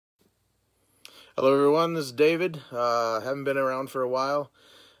Hello everyone, this is David. Haven't been around for a while.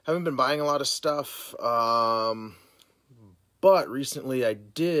 Haven't been buying a lot of stuff. But recently I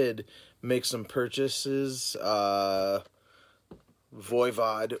did make some purchases.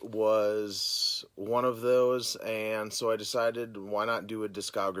 Voivod was one of those, and so I decided why not do a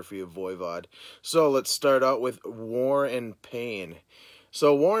discography of Voivod. So let's start out with War and Pain.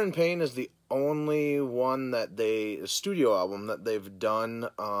 So War and Pain is the only one that a studio album that they've done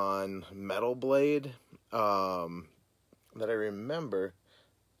on Metal Blade that I remember.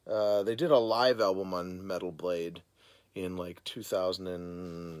 They did a live album on Metal Blade in like 2000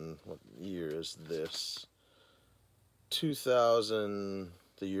 and what year is this? 2000,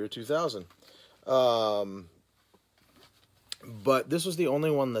 the year 2000. But this was the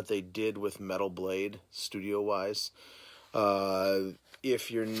only one that they did with Metal Blade, studio-wise.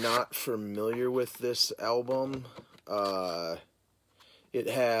 If you're not familiar with this album, it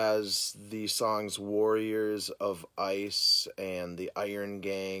has the songs Warriors of Ice and the Iron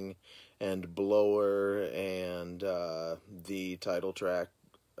Gang and Blower and the title track,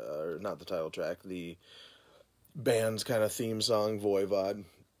 or not the title track, the band's kind of theme song, Voivod.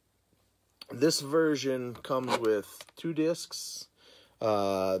 This version comes with 2 discs.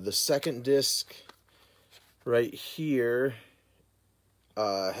 The second disc right here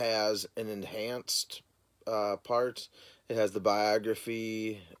has an enhanced part. It has the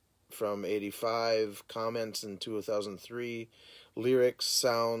biography from 85, comments in 2003, lyrics,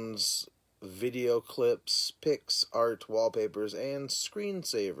 sounds, video clips, pics, art, wallpapers, and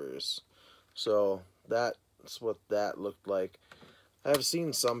screensavers. So that's what that looked like. I've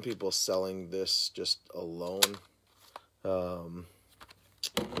seen some people selling this just alone.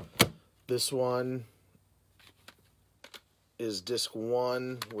 This one is disc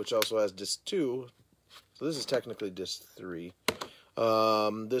 1, which also has disc 2. So this is technically disc 3.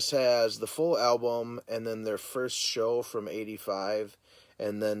 This has the full album, and then their first show from 85,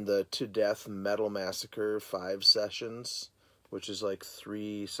 and then the To Death Metal Massacre 5 sessions, which is like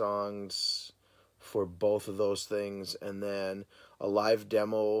 3 songs for both of those things, and then a live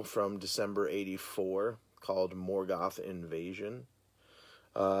demo from December 84 called Morgoth Invasion.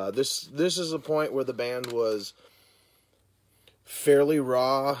 This is a point where the band was fairly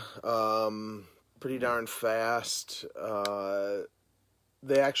raw, pretty darn fast.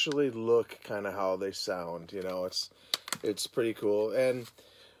 They actually look kind of how they sound, you know, it's pretty cool. And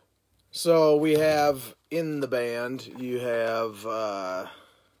so we have in the band, you have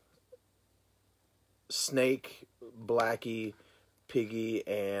Snake, Blackie, Piggy,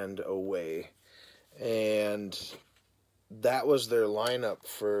 and Away. And that was their lineup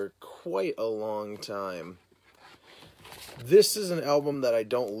for quite a long time. This is an album that I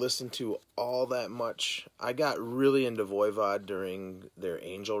don't listen to all that much. I got really into Voivod during their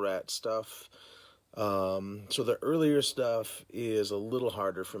Angel Rat stuff. So the earlier stuff is a little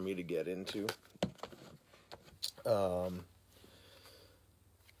harder for me to get into. Their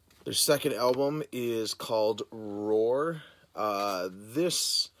second album is called Roar.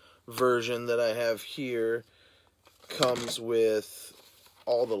 This version that I have here comes with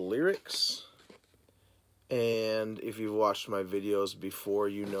all the lyrics. And if you've watched my videos before,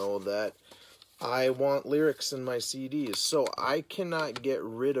 you know that I want lyrics in my CDs. So I cannot get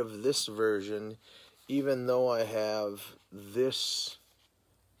rid of this version, even though I have this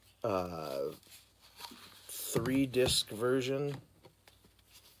 3-disc version.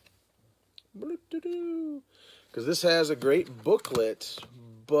 Because this has a great booklet,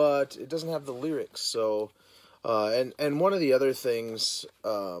 but it doesn't have the lyrics. So, and one of the other things,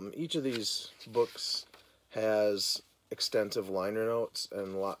 each of these books has extensive liner notes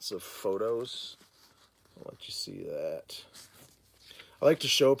and lots of photos. I'll let you see that. I like to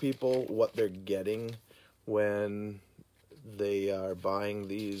show people what they're getting when they are buying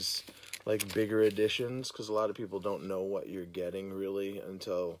these like bigger editions, because a lot of people don't know what you're getting really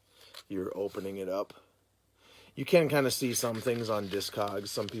until you're opening it up. You can kind of see some things on Discogs.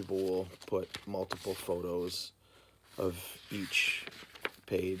 Some people will put multiple photos of each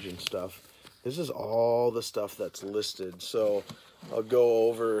page and stuff. This is all the stuff that's listed, so I'll go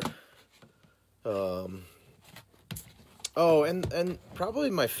over. Oh, and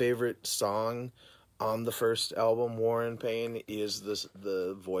probably my favorite song on the first album, War and Pain, is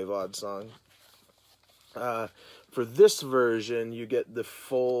the Voivod song. For this version, you get the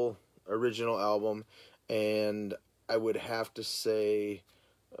full original album, and I would have to say,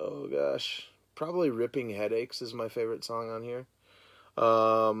 oh gosh, probably Ripping Headaches is my favorite song on here.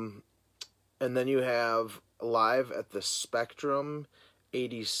 And then you have Live at the Spectrum,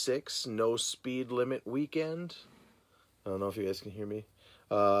 86, No Speed Limit Weekend. I don't know if you guys can hear me.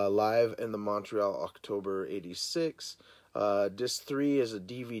 live in the Montreal, October 86. Disc 3 is a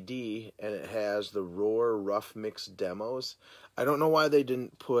DVD, and it has the Roar Rough Mix demos. I don't know why they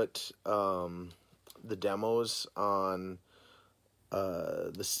didn't put the demos on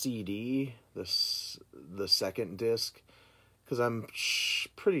the CD, the second disc, because I'm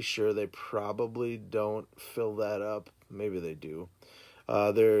pretty sure they probably don't fill that up. Maybe they do.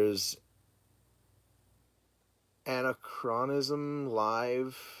 There's Anachronism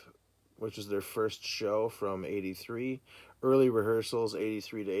Live, which is their first show from 83. Early Rehearsals,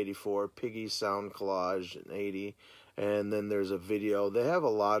 83 to 84. Piggy's Sound Collage in 80. And then there's a video. They have a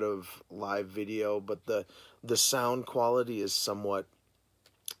lot of live video, but the sound quality is somewhat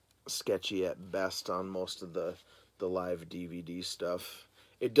sketchy at best on most of the live DVD stuff.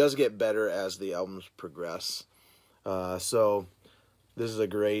 It does get better as the albums progress. So this is a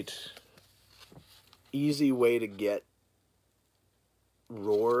great, easy way to get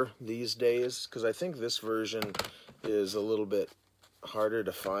Roar these days, because I think this version is a little bit harder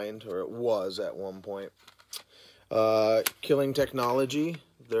to find, or it was at one point. Killing Technology,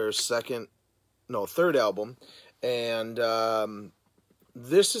 their third album, and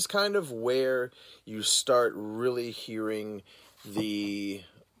this is kind of where you start really hearing the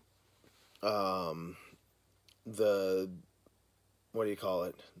what do you call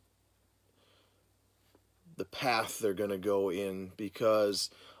it? The path they're going to go in, because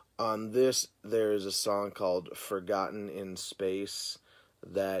on this there's a song called Forgotten in Space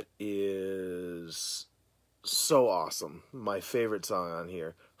that is so awesome. My favorite song on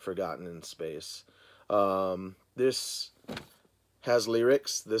here, Forgotten in Space. This has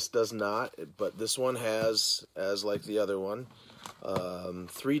lyrics, this does not, but this one has, as like the other one,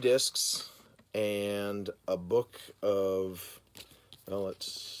 3 discs and a book of, well,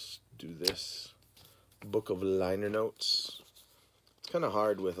 let's do this, book of liner notes. It's kind of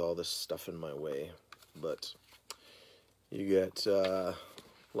hard with all this stuff in my way, but you get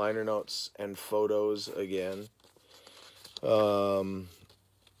liner notes and photos again. And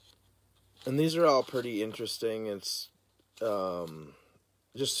these are all pretty interesting. It's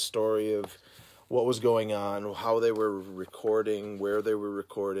just a story of what was going on, how they were recording, where they were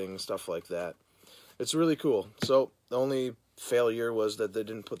recording, stuff like that. It's really cool. So the only failure was that they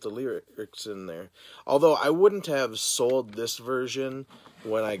didn't put the lyrics in there. Although I wouldn't have sold this version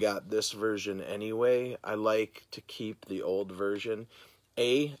when I got this version anyway. I like to keep the old version.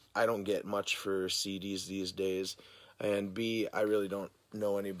 A, I don't get much for CDs these days. And B, I really don't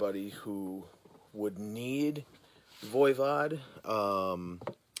know anybody who would need Voivod.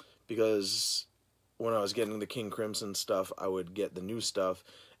 Because when I was getting the King Crimson stuff, I would get the new stuff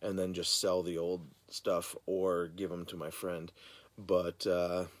and then just sell the old stuff or give them to my friend. But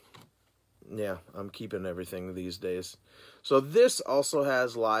yeah, I'm keeping everything these days. So this also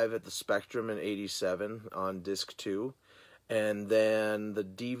has Live at the Spectrum in 87 on disc 2. And then the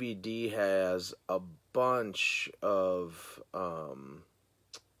DVD has a bunch of,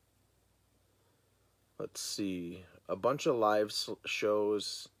 let's see, a bunch of live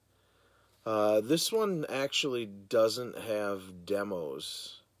shows. This one actually doesn't have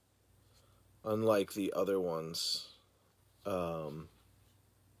demos, unlike the other ones,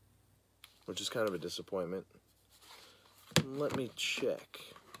 which is kind of a disappointment. Let me check.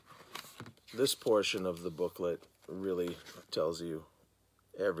 This portion of the booklet really tells you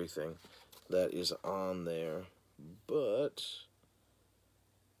everything that is on there, but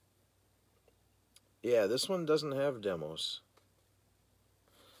yeah, this one doesn't have demos.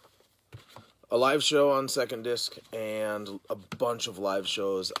 A live show on second disc and a bunch of live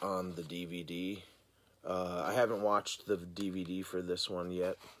shows on the DVD. I haven't watched the DVD for this one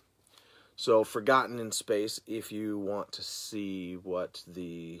yet. So Forgotten in Space, if you want to see what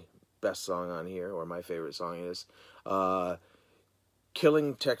the best song on here, or my favorite song is.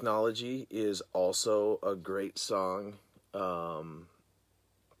 Killing Technology is also a great song. A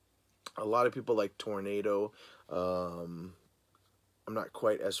lot of people like Tornado. I'm not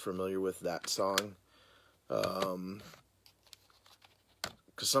quite as familiar with that song. Because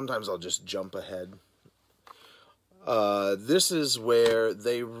sometimes I'll just jump ahead. This is where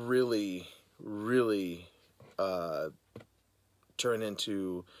they really turn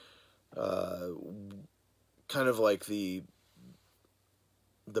into kind of like the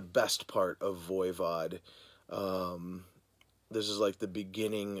best part of Voivod. This is like the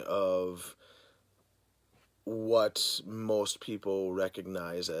beginning of what most people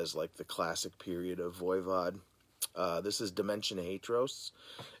recognize as like the classic period of Voivod. This is Dimension Hatros,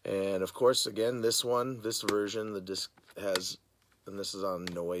 and of course, again, this version, the disc has, and this is on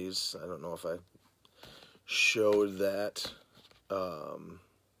noise. I don't know if I showed that.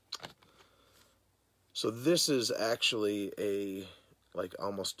 So this is actually a like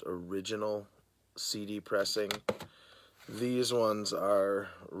almost original CD pressing. These ones are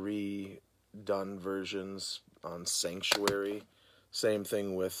redone versions on Sanctuary. Same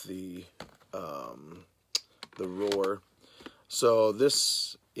thing with the Roar. So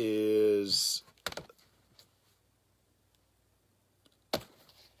this is,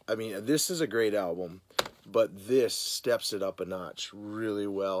 I mean, this is a great album, but this steps it up a notch really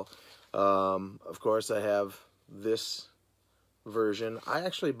well. Of course, I have this version. I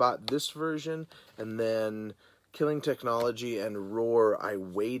actually bought this version, and then Killing Technology and Roar, I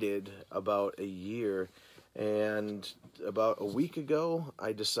waited about a year, and about a week ago,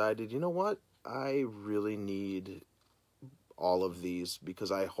 I decided, you know what? I really need all of these,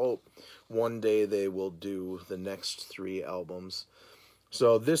 because I hope one day they will do the next 3 albums.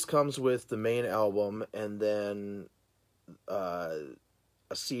 So this comes with the main album, and then a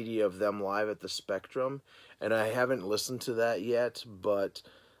CD of them live at the Spectrum, and I haven't listened to that yet, but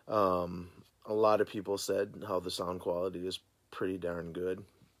a lot of people said how the sound quality is pretty darn good.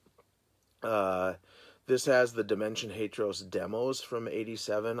 This has the Dimension Hatros demos from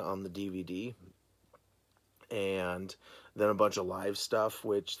 '87 on the DVD, and then a bunch of live stuff,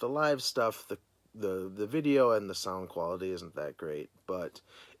 which the live stuff, the video and the sound quality isn't that great, but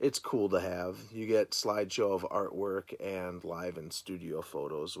it's cool to have. You get slideshow of artwork and live and studio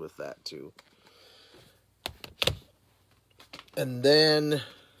photos with that too. And then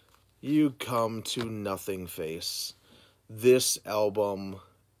you come to Nothing Face. This album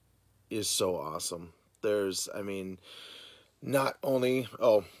is so awesome. There's, I mean, not only,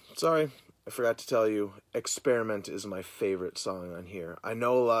 oh, sorry, I forgot to tell you, Experiment is my favorite song on here. I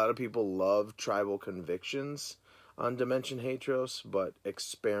know a lot of people love Tribal Convictions on Dimension Hatros, but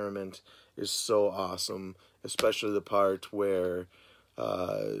Experiment is so awesome, especially the part where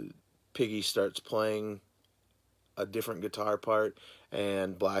Piggy starts playing a different guitar part,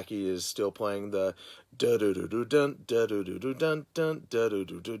 and Blackie is still playing the da-do-do-do-dun, da-do-do-do-dun, dun,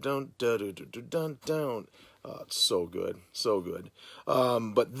 da-do-do-do-dun, da-do-do-do-dun-dun. It's so good, so good.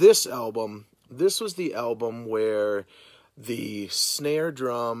 But this album, this was the album where the snare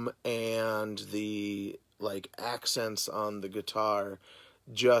drum and the like accents on the guitar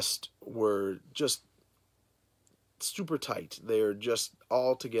were just super tight. They're just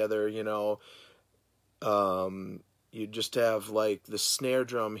all together, you know. You just have like the snare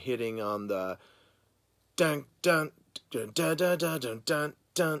drum hitting on the dun dun dun dun dun dun dun dun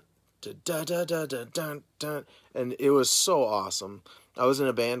dun dun dun dun dun dun dun, and it was so awesome. I was in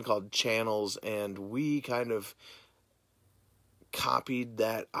a band called Channels, and we kind of copied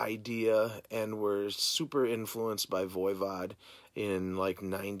that idea and were super influenced by Voivod in like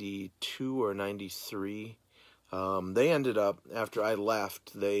 92 or 93. They ended up, after I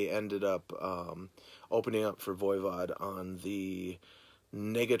left, they ended up opening up for Voivod on the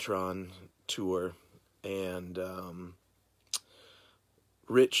Negatron tour, and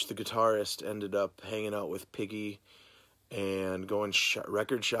Rich, the guitarist, ended up hanging out with Piggy and going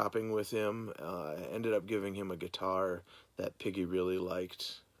record shopping with him. Ended up giving him a guitar that Piggy really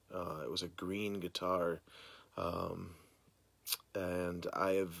liked. It was a green guitar. And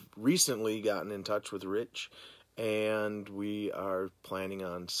I have recently gotten in touch with Rich, and we are planning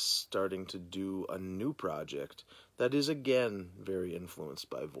on starting to do a new project that is, again, very influenced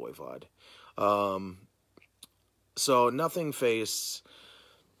by Voivod. So Nothing Face,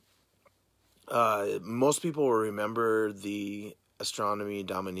 most people will remember the Astronomy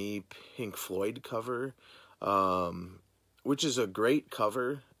Domine Pink Floyd cover, which is a great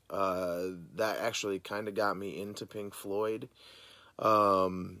cover. That actually kind of got me into Pink Floyd.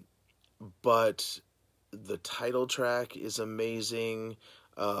 But the title track is amazing.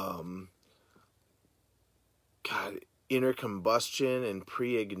 God, Inner Combustion and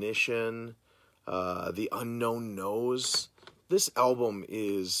Pre-Ignition, The Unknown Knows. This album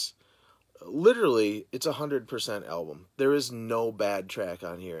is literally, it's 100% album. There is no bad track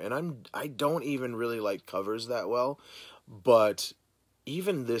on here, and I don't even really like covers that well, but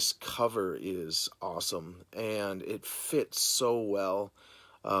even this cover is awesome, and it fits so well.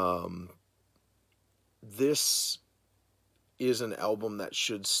 This is an album that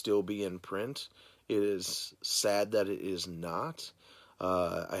should still be in print. It is sad that it is not.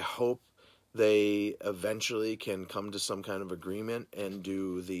 I hope they eventually can come to some kind of agreement and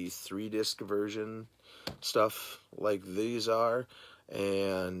do the 3-disc version stuff like these are,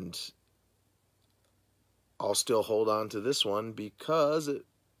 and I'll still hold on to this one because it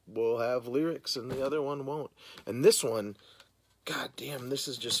will have lyrics and the other one won't. And this one, god damn, this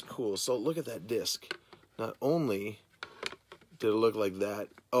is just cool. So look at that disc. Not only Did it look like that?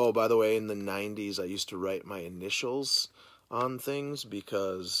 Oh, by the way, in the 90s, I used to write my initials on things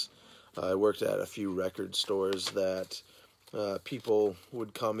because I worked at a few record stores that people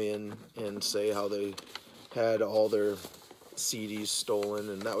would come in and say how they had all their CDs stolen,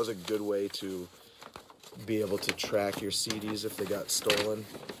 and that was a good way to be able to track your CDs if they got stolen.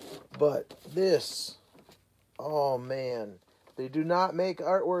 But this, oh man, they do not make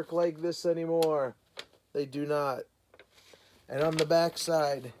artwork like this anymore. They do not. And on the back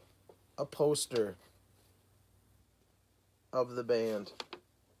side, a poster of the band.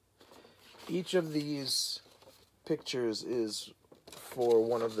 Each of these pictures is for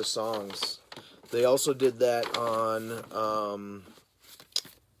one of the songs. They also did that on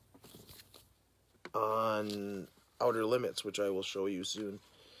Outer Limits, which I will show you soon.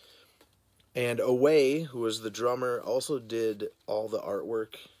 And Away, who was the drummer, also did all the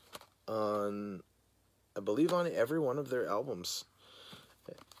artwork on, I believe, on every one of their albums.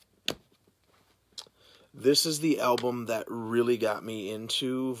 This is the album that really got me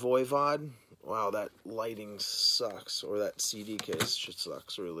into Voivod. Wow, that lighting sucks, or that CD case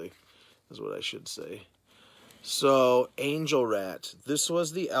sucks, really, is what I should say. So, Angel Rat. This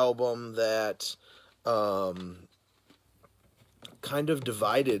was the album that kind of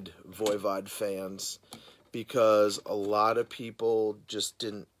divided Voivod fans because a lot of people just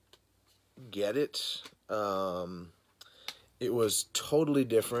didn't get it. It was totally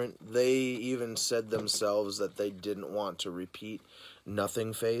different. They even said themselves that they didn't want to repeat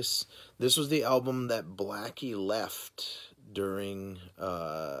Nothing Face. This was the album that Blackie left during,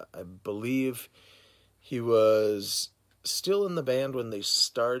 I believe he was still in the band when they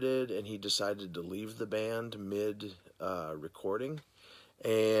started, and he decided to leave the band mid-recording.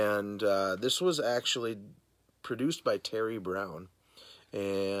 And this was actually produced by Terry Brown.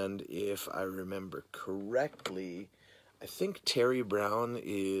 And if I remember correctly, I think Terry Brown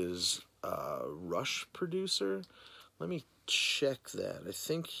is a Rush producer. Let me check that. I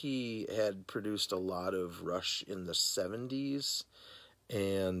think he had produced a lot of Rush in the 70s.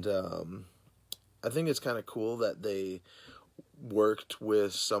 And I think it's kind of cool that they worked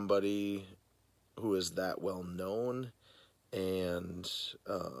with somebody who is that well known. And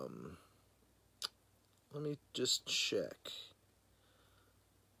let me just check.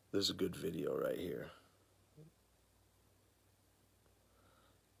 There's a good video right here.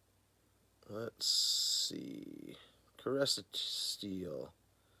 Let's see. Caress of Steel.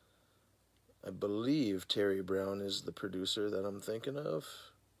 I believe Terry Brown is the producer that I'm thinking of.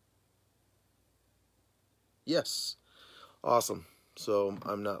 Yes. Awesome. So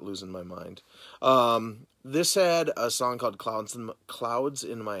I'm not losing my mind. This had a song called Clouds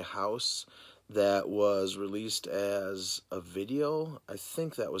in My House that was released as a video. I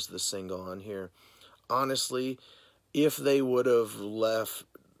think that was the single on here. Honestly, if they would have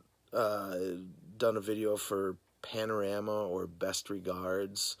done a video for Panorama or Best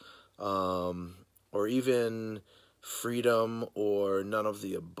Regards, or even Freedom or None of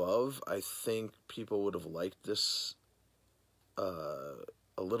the Above, I think people would have liked this a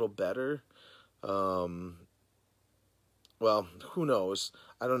little better. Well, who knows?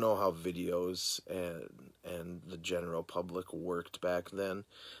 I don't know how videos and the general public worked back then.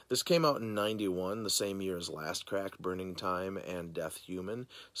 This came out in 91, the same year as Last Crack, Burning Time, and Death Human.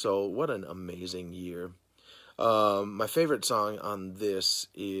 So what an amazing year. My favorite song on this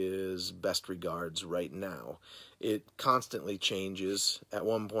is Best Regards, Right Now. It constantly changes. At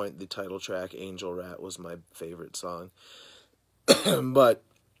one point, the title track, Angel Rat, was my favorite song. But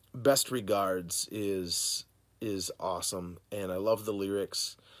Best Regards is awesome, and I love the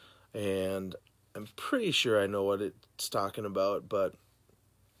lyrics, and I'm pretty sure I know what it's talking about, but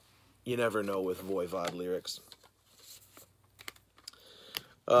you never know with Voivod lyrics.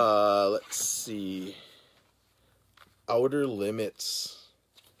 Let's see. Outer Limits.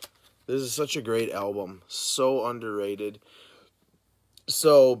 This is such a great album, so underrated.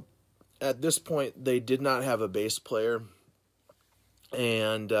 So, at this point, they did not have a bass player,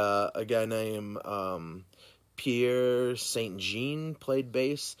 and a guy named Pierre St. Jean played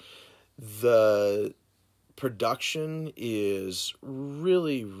bass. The production is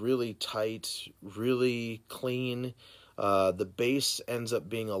really, really tight, really clean. The bass ends up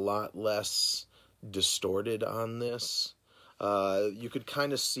being a lot less distorted on this. You could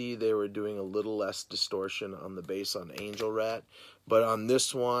kind of see they were doing a little less distortion on the bass on Angel Rat, but on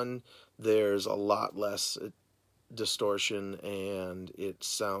this one, there's a lot less distortion, and it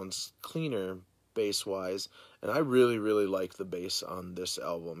sounds cleaner bass-wise, and I really, really like the bass on this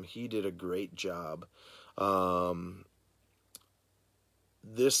album. He did a great job.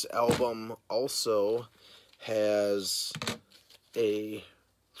 This album also has a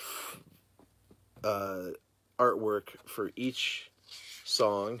artwork for each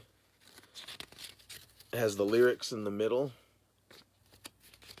song. It has the lyrics in the middle,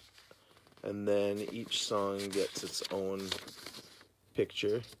 and then each song gets its own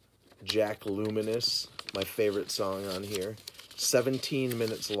picture. Jack Luminous, my favorite song on here. 17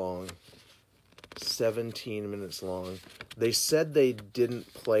 minutes long. 17 minutes long. They said they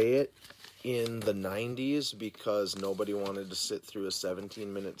didn't play it in the 90s because nobody wanted to sit through a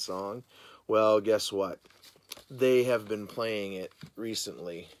 17-minute song. Well, guess what? They have been playing it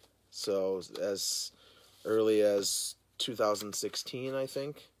recently. So as early as 2016, I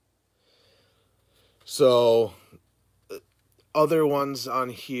think. So other ones on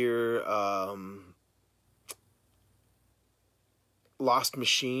here, Lost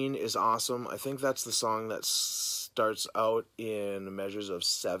Machine is awesome. I think that's the song that starts out in measures of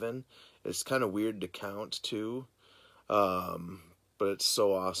 7. It's kind of weird to count too, but it's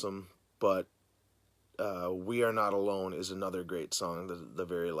so awesome. But We Are Not Alone is another great song. The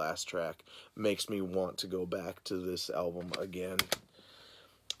very last track makes me want to go back to this album again.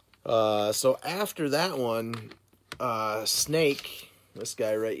 So after that one, Snake, this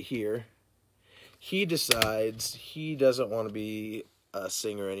guy right here, he decides he doesn't want to be a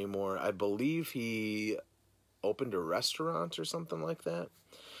singer anymore. I believe he opened a restaurant or something like that.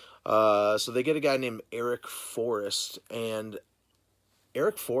 So they get a guy named Eric Forrest, and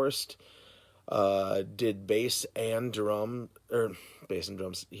Eric Forrest did bass and drums.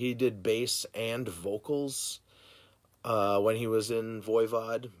 He did bass and vocals when he was in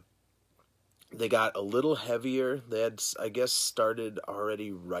Voivod. They got a little heavier. They had, I guess, started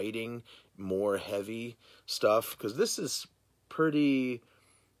already writing more heavy stuff, because this is pretty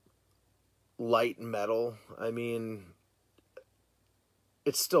light metal. I mean,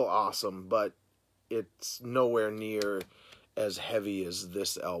 it's still awesome, but it's nowhere near as heavy as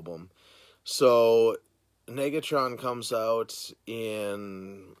this album. So Negatron comes out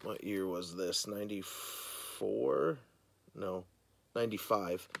in, what year was this? 94? No,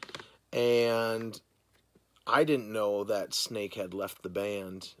 95. And I didn't know that Snake had left the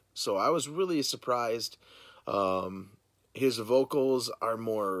band, so I was really surprised. His vocals are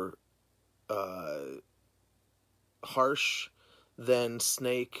more harsh than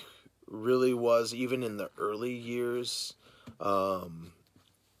Snake really was, even in the early years.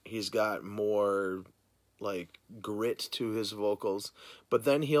 He's got more like grit to his vocals, but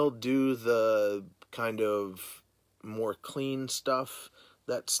then he'll do the kind of more clean stuff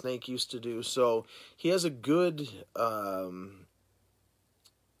that Snake used to do. So he has a good I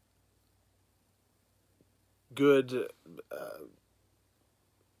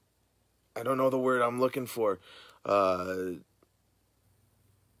don't know the word I'm looking for,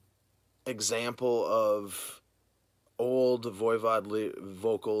 example of old Voivod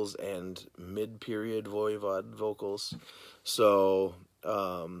vocals and mid-period Voivod vocals. So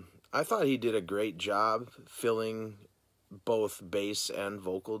I thought he did a great job filling both bass and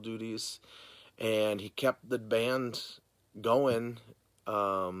vocal duties, and he kept the band going,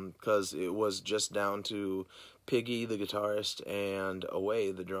 because it was just down to Piggy, the guitarist, and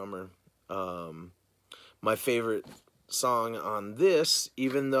Away, the drummer. My favorite song on this,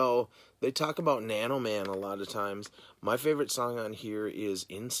 even though they talk about Nano Man a lot of times, my favorite song on here is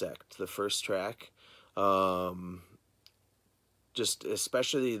Insect, the first track. Just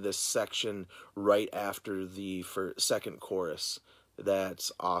especially this section right after the second chorus. That's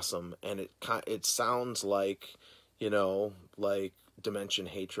awesome, and it sounds like, you know, like Dimension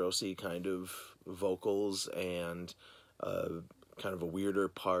Hatros-y kind of vocals, and kind of a weirder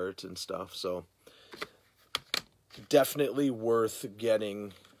part and stuff. So definitely worth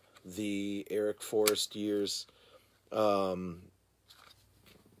getting the Eric Forrest years.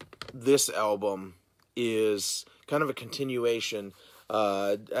 This album is kind of a continuation.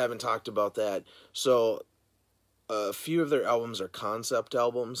 I haven't talked about that. So a few of their albums are concept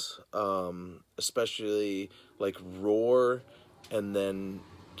albums, especially like Roar, and then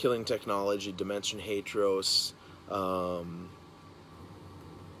Killing Technology, Dimension Hatros,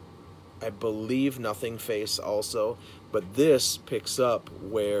 I believe Nothing Face also. But this picks up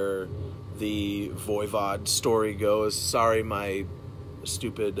where the Voivod story goes. Sorry, my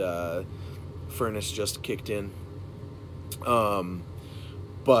stupid furnace just kicked in.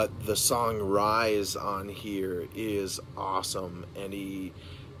 But the song Rise on here is awesome, and he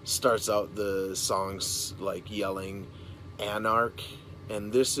starts out the songs like yelling Anarch,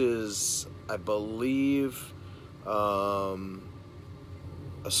 and this is, I believe, a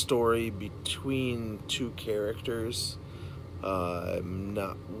story between two characters. I'm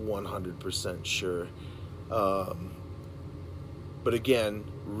not 100% sure. But again,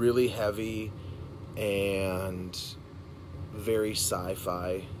 really heavy and very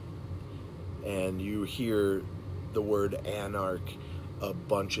sci-fi. And you hear the word anarch a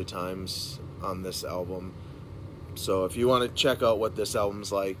bunch of times on this album. So if you want to check out what this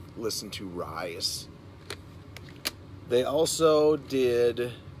album's like, listen to Rise. They also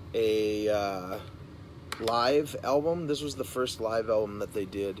did a live album. This was the first live album that they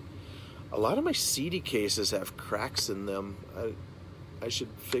did. A lot of my CD cases have cracks in them. I should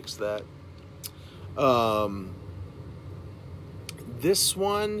fix that. This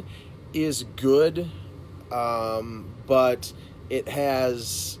one is good, but it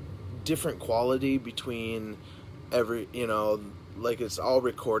has different quality between every, like it's all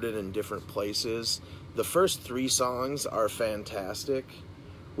recorded in different places. The first 3 songs are fantastic,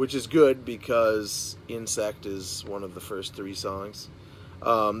 which is good because Insect is one of the first 3 songs.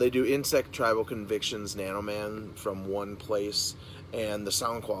 They do Insect, Tribal Convictions, Nanoman from one place, and the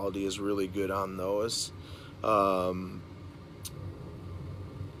sound quality is really good on those. I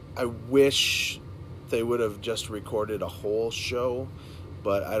wish they would have just recorded a whole show,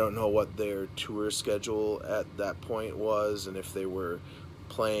 but I don't know what their tour schedule at that point was, and if they were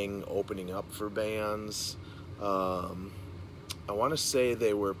playing opening up for bands. I want to say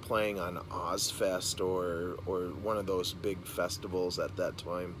they were playing on Ozfest or one of those big festivals at that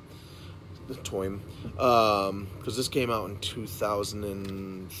time. Because this came out in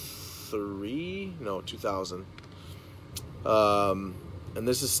 2003? No, 2000. And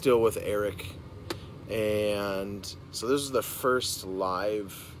this is still with Eric. And so this is the first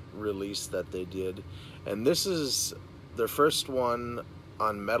live release that they did. And this is their first one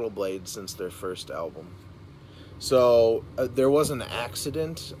on Metal Blade since their first album. So there was an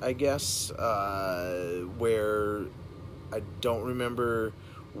accident, I guess, where I don't remember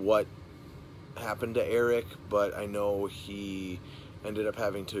what happened to Eric, but I know he ended up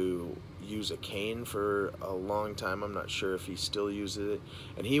having to use a cane for a long time. I'm not sure if he still uses it.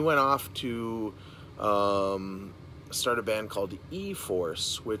 And he went off to start a band called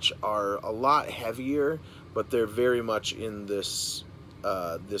E-Force, which are a lot heavier, but they're very much in this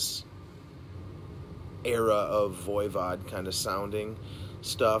this era of Voivod kind of sounding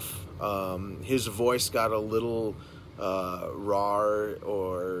stuff. His voice got a little raw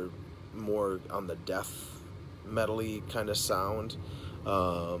or more on the death metal-y kind of sound.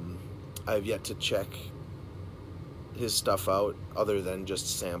 I've yet to check his stuff out other than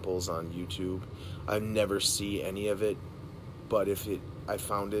just samples on YouTube. I never see any of it, but if I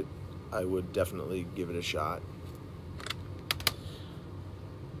found it, I would definitely give it a shot.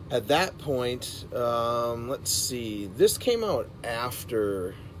 At that point, let's see, this came out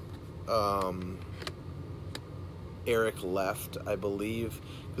after Eric left, I believe,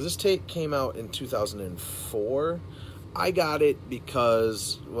 because this tape came out in 2004. I got it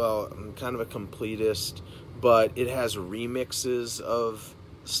because, well, I'm kind of a completist, but it has remixes of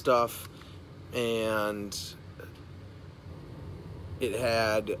stuff, and it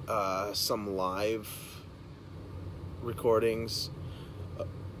had some live recordings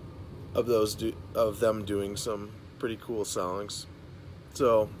of them doing some pretty cool songs.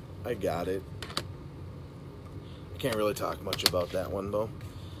 So I got it. I can't really talk much about that one though.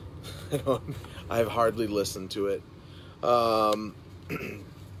 I've hardly listened to it.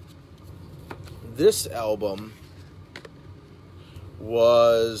 This album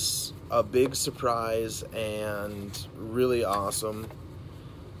was a big surprise and really awesome,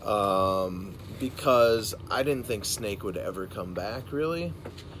 because I didn't think Snake would ever come back, really.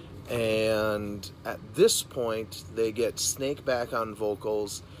 And at this point, they get Snake back on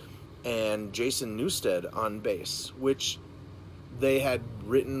vocals and Jason Newsted on bass, which they had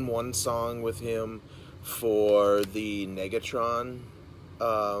written one song with him for the Negatron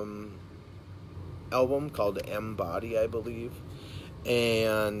album called M-Body, I believe.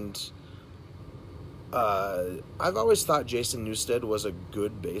 And I've always thought Jason Newsted was a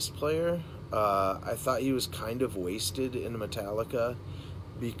good bass player. I thought he was kind of wasted in Metallica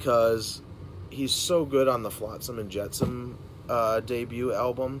because he's so good on the Flotsam and Jetsam debut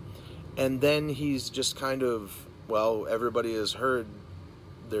album. And then he's just kind of, well, everybody has heard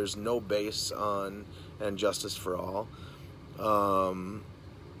there's no bass on And Justice for All.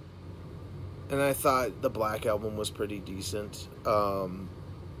 And I thought the Black Album was pretty decent. I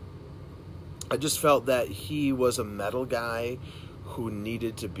just felt that he was a metal guy who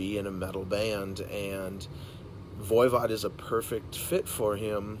needed to be in a metal band, and Voivod is a perfect fit for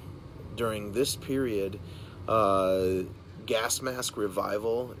him during this period. Gas Mask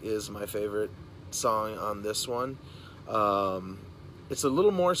Revival is my favorite song on this one. It's a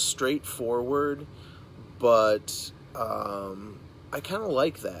little more straightforward, but kind of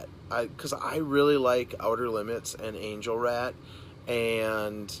like that. Because I really like Outer Limits and Angel Rat,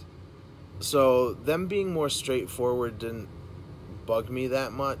 and so them being more straightforward didn't bug me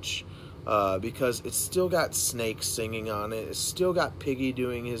that much, because it's still got Snake singing on it. It's still got Piggy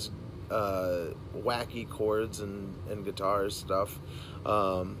doing his wacky chords and guitar stuff.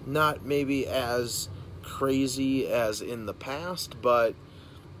 Not maybe as crazy as in the past, but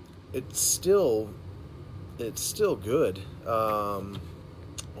it's still good.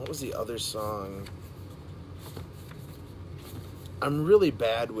 What was the other song? I'm really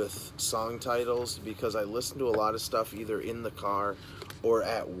bad with song titles because I listen to a lot of stuff either in the car or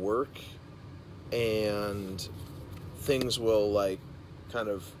at work, and things will like kind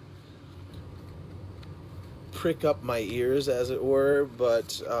of prick up my ears, as it were.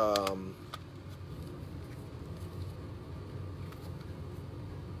 But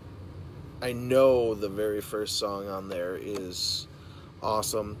I know the very first song on there is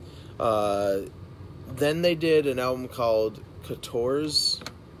awesome. Then they did an album called 14,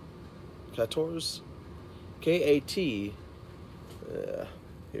 K-A-T.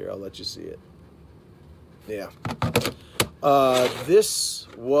 Here, I'll let you see it. Yeah. This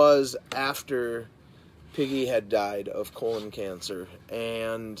was after Piggy had died of colon cancer.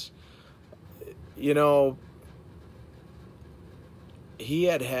 And, you know, he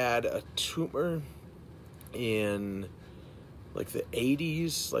had a tumor in like the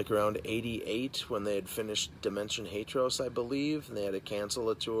 80s, like around 88, when they had finished Dimension Hatros, I believe, and they had to cancel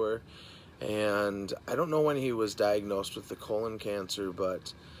a tour. And I don't know when he was diagnosed with the colon cancer,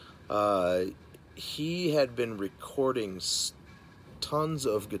 but he had been recording tons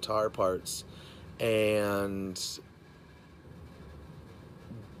of guitar parts, and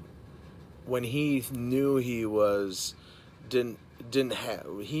when he knew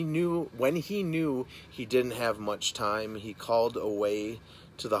when he knew he didn't have much time, he called away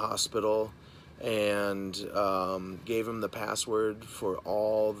to the hospital and gave him the password for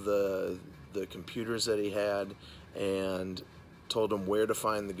all the computers that he had, and told him where to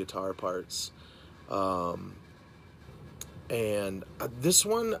find the guitar parts. And this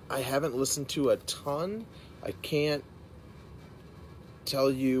one I haven't listened to a ton. I can't tell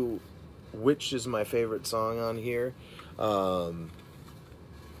you which is my favorite song on here.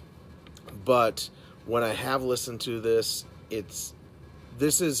 But when I have listened to this,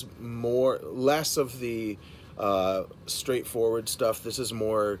 this is less of the straightforward stuff. This is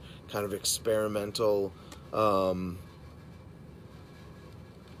more kind of experimental,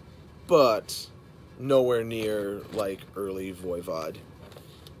 but nowhere near like early Voivod.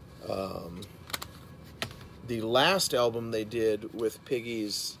 The last album they did with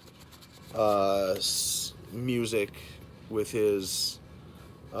Piggy's music, with his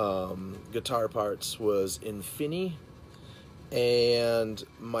guitar parts, was Infini. And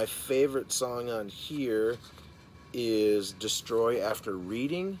my favorite song on here is Destroy After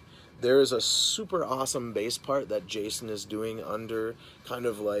Reading. There is a super awesome bass part that Jason is doing under kind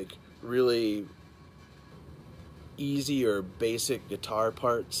of like really easy or basic guitar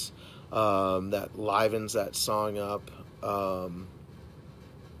parts that livens that song up.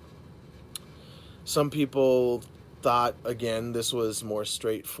 Some people thought, again, this was more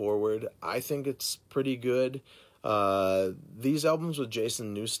straightforward. I think it's pretty good. These albums with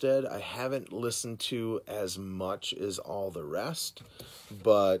Jason Newsted, I haven't listened to as much as all the rest,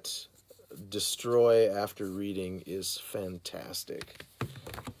 but Destroy After Reading is fantastic.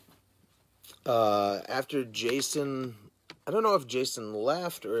 After Jason, I don't know if Jason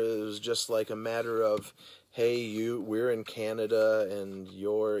left or it was just like a matter of, hey, we're in Canada and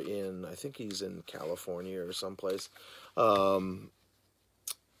you're in, I think he's in California or someplace.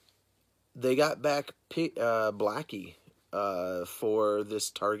 They got back Blackie for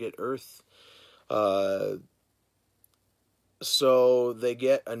this Target Earth. So they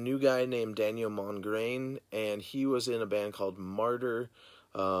get a new guy named Daniel Mongrain, and he was in a band called Martyr.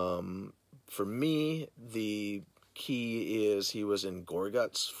 For me, the key is he was in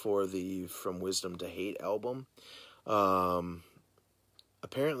Gorguts for the From Wisdom to Hate album.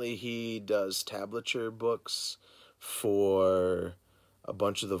 Apparently he does tablature books for a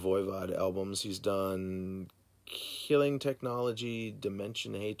bunch of the Voivod albums. He's done Killing Technology,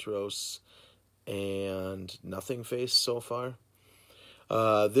 Dimension Hatros, and Nothing Face so far.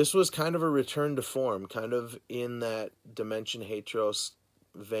 This was kind of a return to form, kind of in that Dimension Hatros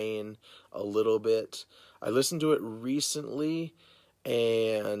vein a little bit. I listened to it recently,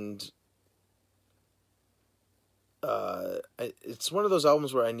 and it's one of those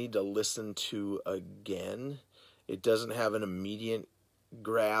albums where I need to listen to again. It doesn't have an immediate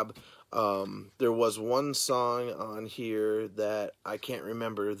grab. There was one song on here that I can't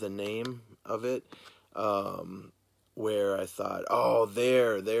remember the name of it, where I thought, oh,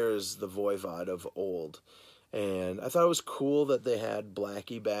 there's the Voivod of old. And I thought it was cool that they had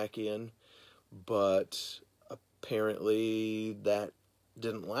Blackie back in, but apparently that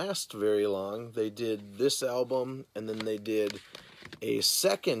didn't last very long. They did this album, and then they did a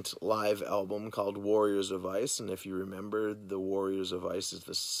second live album called Warriors of Ice, and if you remember, the Warriors of Ice is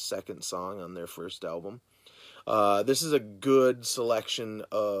the second song on their first album. This is a good selection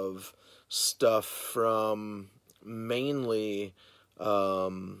of stuff from mainly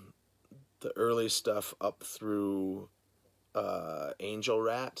the early stuff up through Angel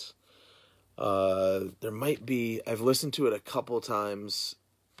Rat. There might be, I've listened to it a couple times.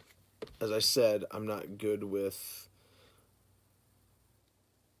 As I said, I'm not good with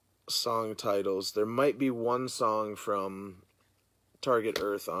song titles. There might be one song from Target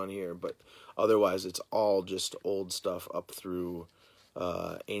Earth on here, but otherwise it's all just old stuff up through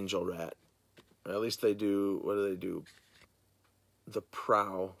Angel Rat. Or at least they do, what do they do? The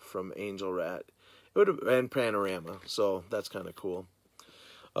Prow from Angel Rat. It would have been Panorama, so that's kind of cool.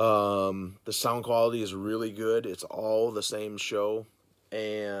 The sound quality is really good. It's all the same show,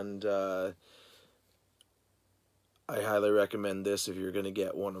 and I highly recommend this if you're going to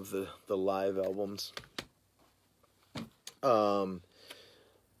get one of the live albums.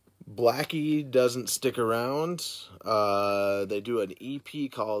 Blackie doesn't stick around. They do an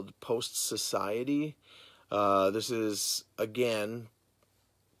EP called Post Society. This is, again,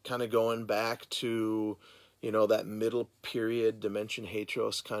 kind of going back to, you know, that middle period Dimension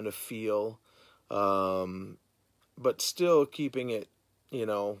Hatros kind of feel, but still keeping it, you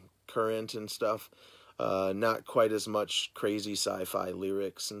know, current and stuff. Not quite as much crazy sci-fi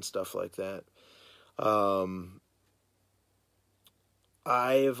lyrics and stuff like that.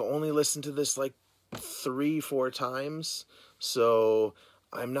 I've only listened to this like 3-4 times, so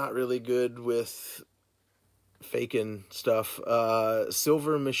I'm not really good with faking stuff.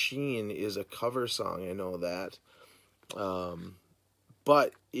 Silver Machine is a cover song, I know that.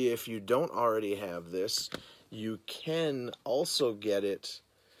 But if you don't already have this, you can also get it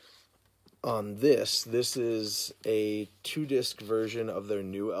on this. This is a 2-disc version of their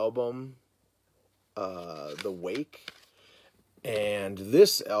new album, The Wake. And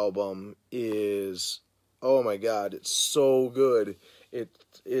this album is, oh my god, it's so good. It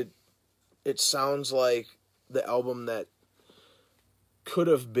sounds like the album that could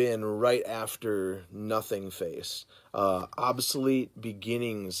have been right after Nothing Face. Obsolete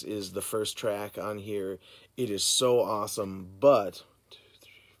Beginnings is the first track on here. It is so awesome, but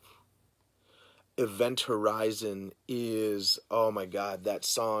Event Horizon is, oh my god, that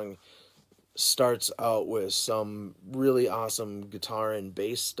song starts out with some really awesome guitar and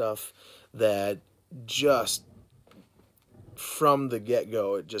bass stuff that just, from the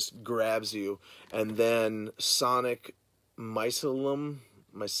get-go, it just grabs you. And then Sonic Mycelium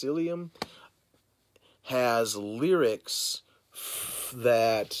has lyrics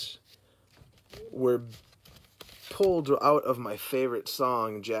that were pulled out of my favorite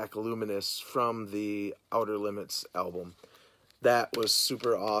song, Jack Luminous, from the Outer Limits album. That was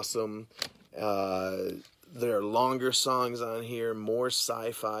super awesome. There are longer songs on here, more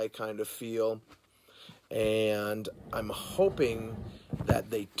sci-fi kind of feel. And I'm hoping that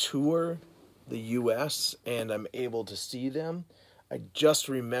they tour the U.S. and I'm able to see them. I just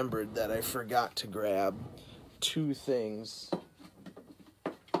remembered that I forgot to grab 2 things.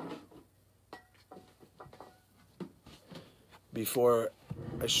 Before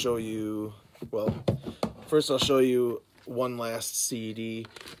I show you, well, first I'll show you one last CD.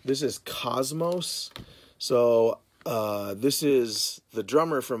 This is Cosmos. So this is the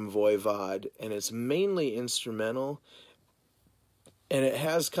drummer from Voivod, and it's mainly instrumental, and it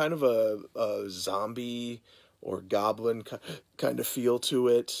has kind of a zombie or goblin kind of feel to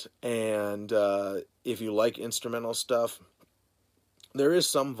it. And if you like instrumental stuff, there is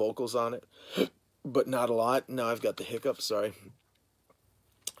some vocals on it, but not a lot. Now I've got the hiccups, sorry.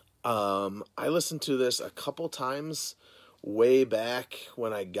 I listened to this a couple times way back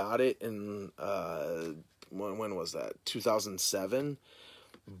when I got it in, when was that? 2007.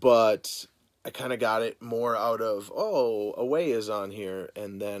 But I kind of got it more out of, oh, Away is on here,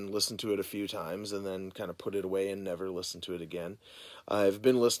 and then listened to it a few times, and then kind of put it away and never listened to it again. I've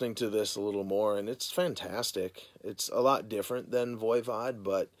been listening to this a little more, and it's fantastic. It's a lot different than Voivod,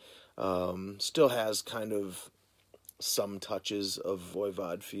 but still has kind of some touches of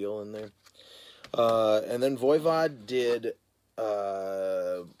Voivod feel in there. And then Voivod did,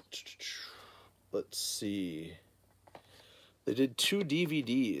 let's see, They did 2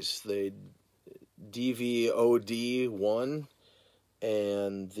 DVDs. They DVOD 1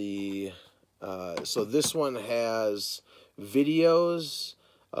 and the so this one has videos,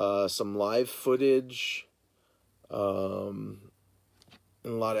 some live footage, and a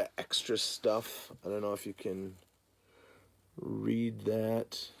lot of extra stuff. I don't know if you can read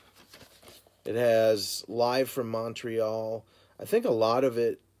that. It has live from Montreal. I think a lot of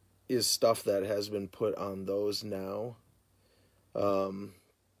it is stuff that has been put on those now,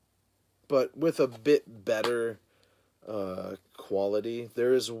 but with a bit better quality.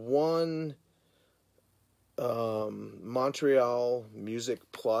 There is one Montreal Music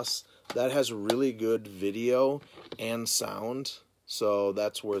Plus that has really good video and sound, so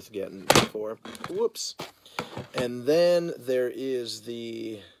that's worth getting for. Whoops. And then there is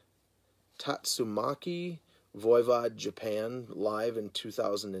the Tatsumaki Voivod Japan live in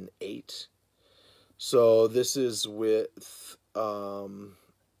 2008. So this is with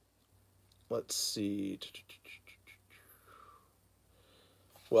let's see.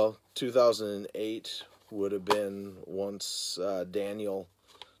 Well, 2008 would have been once Daniel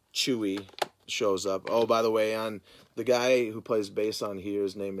Chewy shows up. Oh, by the way, on the guy who plays bass on here,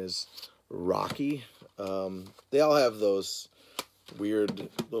 his name is Rocky. They all have those weird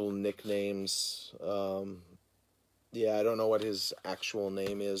little nicknames. Yeah, I don't know what his actual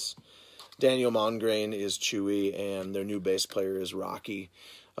name is. Daniel Mongrain is Chewy, and their new bass player is Rocky.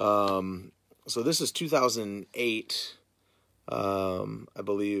 So this is 2008. I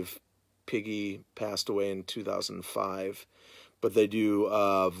believe Piggy passed away in 2005. But they do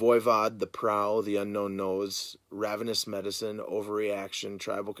Voivod, The Prow, The Unknown Nose, Ravenous Medicine, Overreaction,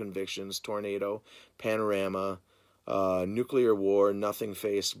 Tribal Convictions, Tornado, Panorama, Nuclear War, Nothing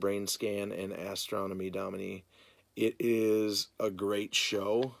Face, Brain Scan, and Astronomy Domini. It is a great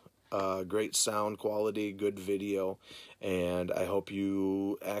show, great sound quality, good video, and I hope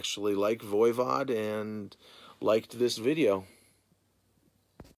you actually like Voivod and liked this video.